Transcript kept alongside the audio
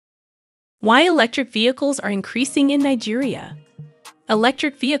Why electric vehicles are increasing in Nigeria.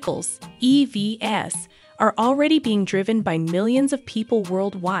 Electric vehicles, EVs, are already being driven by millions of people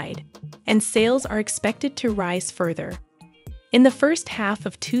worldwide, and sales are expected to rise further. In the first half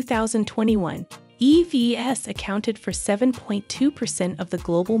of 2021, EVs accounted for 7.2% of the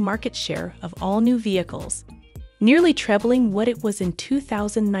global market share of all new vehicles, nearly trebling what it was in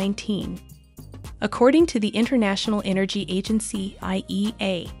 2019. According to the International Energy Agency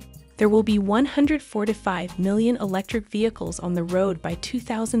 (IEA), there will be 145 million electric vehicles on the road by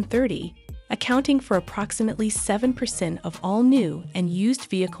 2030, accounting for approximately 7% of all new and used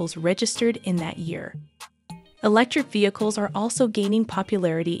vehicles registered in that year. Electric vehicles are also gaining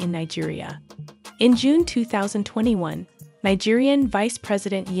popularity in Nigeria. In June 2021, Nigerian Vice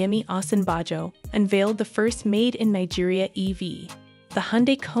President Yemi Osinbajo unveiled the first made-in-Nigeria EV, the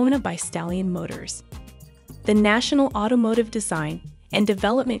Hyundai Kona by Stallion Motors. The National Automotive Design and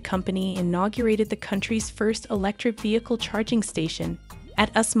Development Company inaugurated the country's first electric vehicle charging station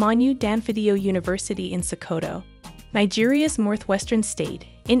at Usmanu Danfodiyo University in Sokoto, Nigeria's northwestern state,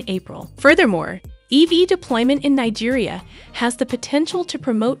 in April. Furthermore, EV deployment in Nigeria has the potential to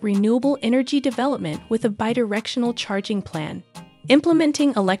promote renewable energy development with a bidirectional charging plan.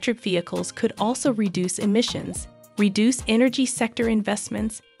 Implementing electric vehicles could also reduce emissions, reduce energy sector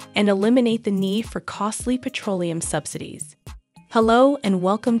investments, and eliminate the need for costly petroleum subsidies. Hello and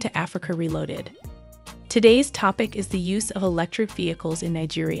welcome to Africa Reloaded. Today's topic is the use of electric vehicles in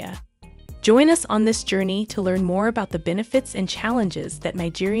Nigeria. Join us on this journey to learn more about the benefits and challenges that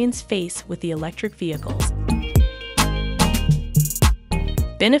Nigerians face with the electric vehicles.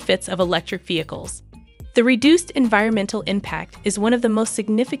 Benefits of electric vehicles. The reduced environmental impact is one of the most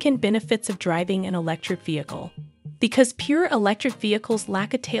significant benefits of driving an electric vehicle. Because pure electric vehicles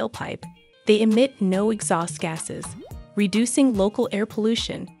lack a tailpipe, they emit no exhaust gases, reducing local air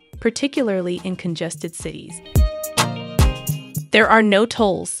pollution, particularly in congested cities. There are no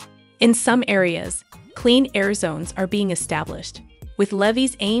tolls. In some areas, clean air zones are being established, with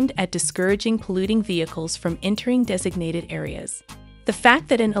levies aimed at discouraging polluting vehicles from entering designated areas. The fact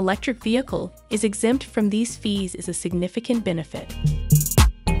that an electric vehicle is exempt from these fees is a significant benefit.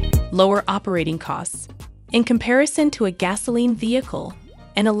 Lower operating costs. In comparison to a gasoline vehicle,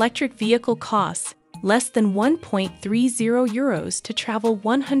 an electric vehicle costs less than 1.30 euros to travel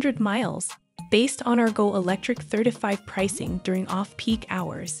 100 miles, based on our Go Electric 35 pricing during off-peak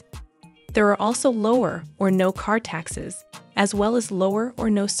hours. There are also lower or no car taxes, as well as lower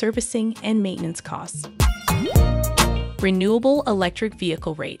or no servicing and maintenance costs. Renewable electric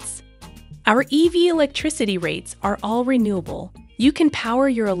vehicle rates. Our EV electricity rates are all renewable. You can power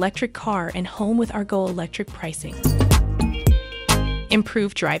your electric car and home with our Go Electric pricing.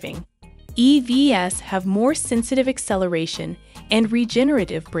 Improved driving. EVs have more sensitive acceleration and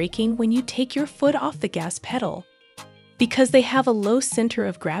regenerative braking when you take your foot off the gas pedal. Because they have a low center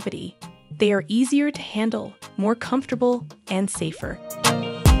of gravity, they are easier to handle, more comfortable, and safer.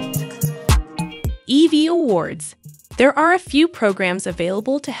 EV awards. There are a few programs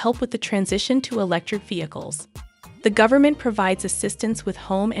available to help with the transition to electric vehicles. The government provides assistance with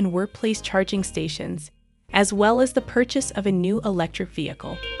home and workplace charging stations, as well as the purchase of a new electric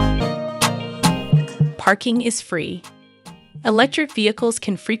vehicle. Parking is free. Electric vehicles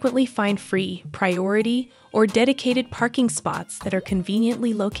can frequently find free, priority, or dedicated parking spots that are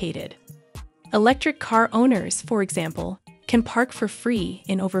conveniently located. Electric car owners, for example, can park for free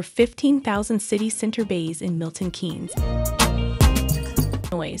in over 15,000 city center bays in Milton Keynes.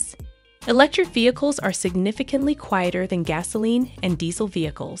 Noise. Electric vehicles are significantly quieter than gasoline and diesel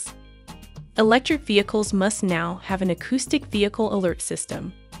vehicles. Electric vehicles must now have an acoustic vehicle alert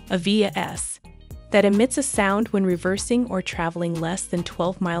system, a VAS, that emits a sound when reversing or traveling less than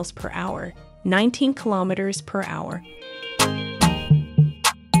 12 miles per hour, 19 kilometers per hour.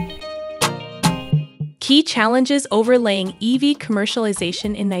 Key challenges overlaying EV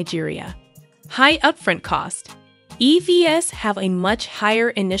commercialization in Nigeria. High upfront cost. EVs have a much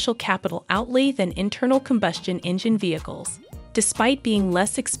higher initial capital outlay than internal combustion engine vehicles. Despite being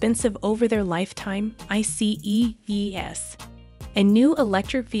less expensive over their lifetime, ICE EVs. A new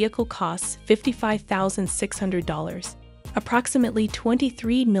electric vehicle costs $55,600, approximately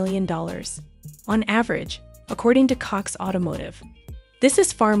 $23 million, on average, according to Cox Automotive. This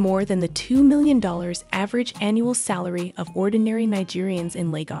is far more than the $2 million average annual salary of ordinary Nigerians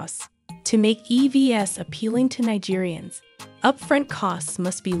in Lagos. To make EVs appealing to Nigerians, upfront costs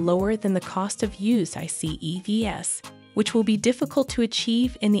must be lower than the cost of used ICE EVs, which will be difficult to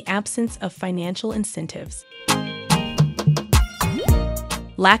achieve in the absence of financial incentives.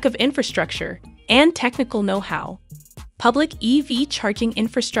 Lack of infrastructure and technical know-how. Public EV charging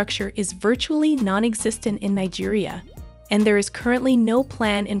infrastructure is virtually non-existent in Nigeria, and there is currently no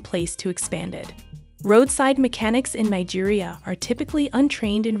plan in place to expand it. Roadside mechanics in Nigeria are typically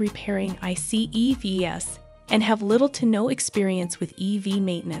untrained in repairing ICEVs and have little to no experience with EV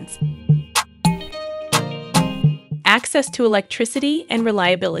maintenance. Access to electricity and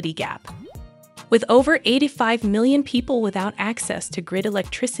reliability gap. With over 85 million people without access to grid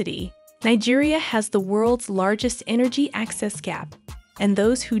electricity, Nigeria has the world's largest energy access gap, and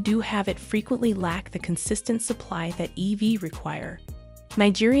those who do have it frequently lack the consistent supply that EVs require.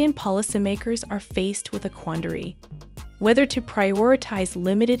 Nigerian policymakers are faced with a quandary: whether to prioritize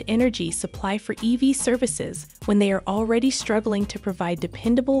limited energy supply for EV services when they are already struggling to provide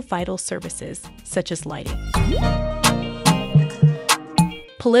dependable vital services, such as lighting.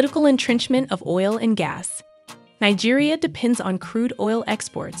 Political entrenchment of oil and gas. Nigeria depends on crude oil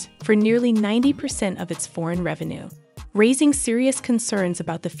exports for nearly 90% of its foreign revenue, raising serious concerns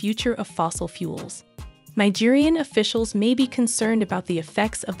about the future of fossil fuels. Nigerian officials may be concerned about the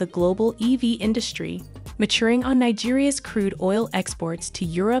effects of the global EV industry maturing on Nigeria's crude oil exports to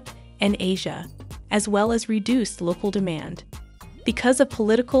Europe and Asia, as well as reduced local demand. Because of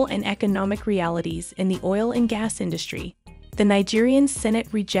political and economic realities in the oil and gas industry, the Nigerian Senate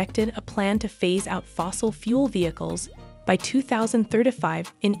rejected a plan to phase out fossil fuel vehicles by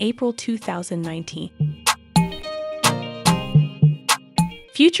 2035 in April 2019.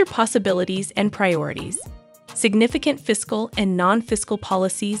 Future possibilities and priorities. Significant fiscal and non-fiscal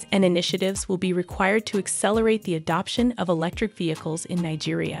policies and initiatives will be required to accelerate the adoption of electric vehicles in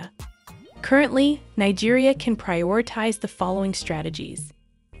Nigeria. Currently, Nigeria can prioritize the following strategies.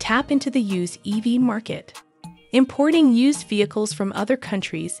 Tap into the used EV market. Importing used vehicles from other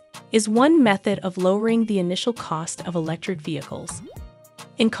countries is one method of lowering the initial cost of electric vehicles.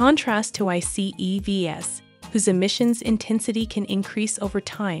 In contrast to ICEVs, whose emissions intensity can increase over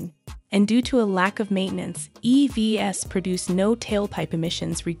time, and due to a lack of maintenance, EVs produce no tailpipe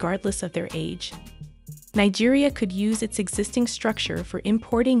emissions regardless of their age. Nigeria could use its existing structure for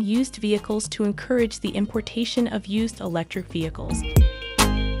importing used vehicles to encourage the importation of used electric vehicles.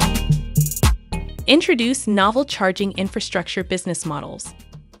 Introduce novel charging infrastructure business models.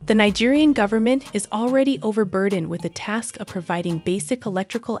 The Nigerian government is already overburdened with the task of providing basic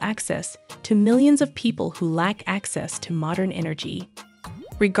electrical access to millions of people who lack access to modern energy.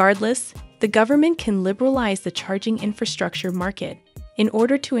 Regardless, the government can liberalize the charging infrastructure market in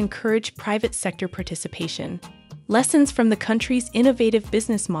order to encourage private sector participation. Lessons from the country's innovative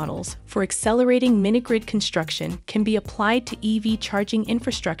business models for accelerating mini-grid construction can be applied to EV charging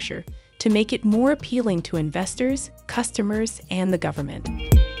infrastructure to make it more appealing to investors, customers, and the government.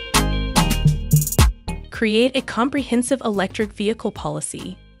 Create a comprehensive electric vehicle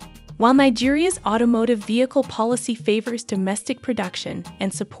policy. While Nigeria's automotive vehicle policy favors domestic production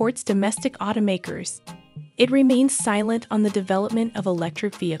and supports domestic automakers, it remains silent on the development of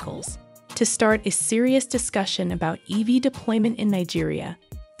electric vehicles. To start a serious discussion about EV deployment in Nigeria,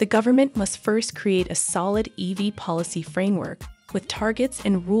 the government must first create a solid EV policy framework with targets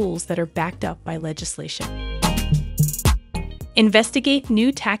and rules that are backed up by legislation. Investigate new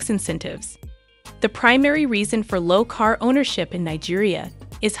tax incentives. The primary reason for low car ownership in Nigeria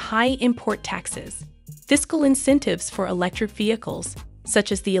is high import taxes. Fiscal incentives for electric vehicles,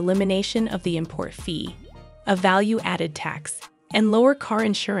 such as the elimination of the import fee, a value-added tax, and lower car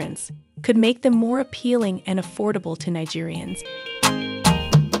insurance, could make them more appealing and affordable to Nigerians.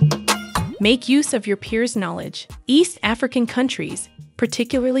 Make use of your peers' knowledge. East African countries,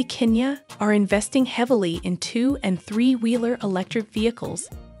 particularly Kenya, are investing heavily in 2- and 3-wheeler electric vehicles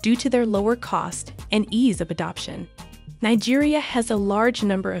due to their lower cost and ease of adoption. Nigeria has a large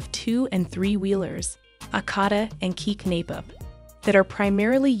number of 2- and 3-wheelers, Akata and Keke, that are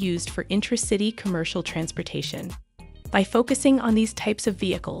primarily used for intracity commercial transportation. By focusing on these types of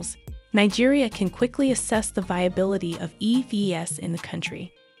vehicles, Nigeria can quickly assess the viability of EVs in the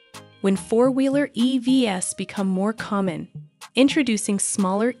country. When 4-wheeler EVs become more common, introducing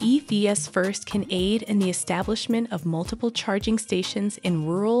smaller EVs first can aid in the establishment of multiple charging stations in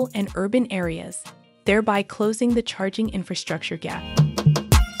rural and urban areas, thereby closing the charging infrastructure gap.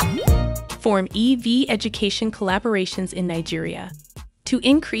 Form EV education collaborations in Nigeria. To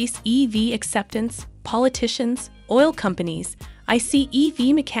increase EV acceptance, politicians, oil companies,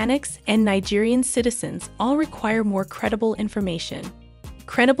 ICEV mechanics, and Nigerian citizens all require more credible information.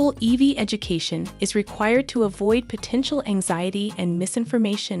 Credible EV education is required to avoid potential anxiety and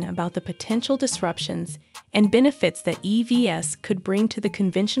misinformation about the potential disruptions and benefits that EVs could bring to the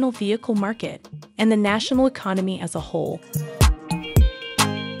conventional vehicle market and the national economy as a whole.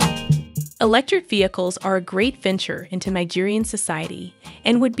 Electric vehicles are a great venture into Nigerian society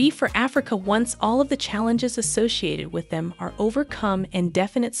and would be for Africa once all of the challenges associated with them are overcome and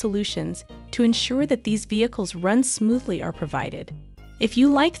definite solutions to ensure that these vehicles run smoothly are provided. If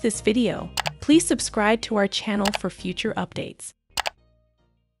you liked this video, please subscribe to our channel for future updates.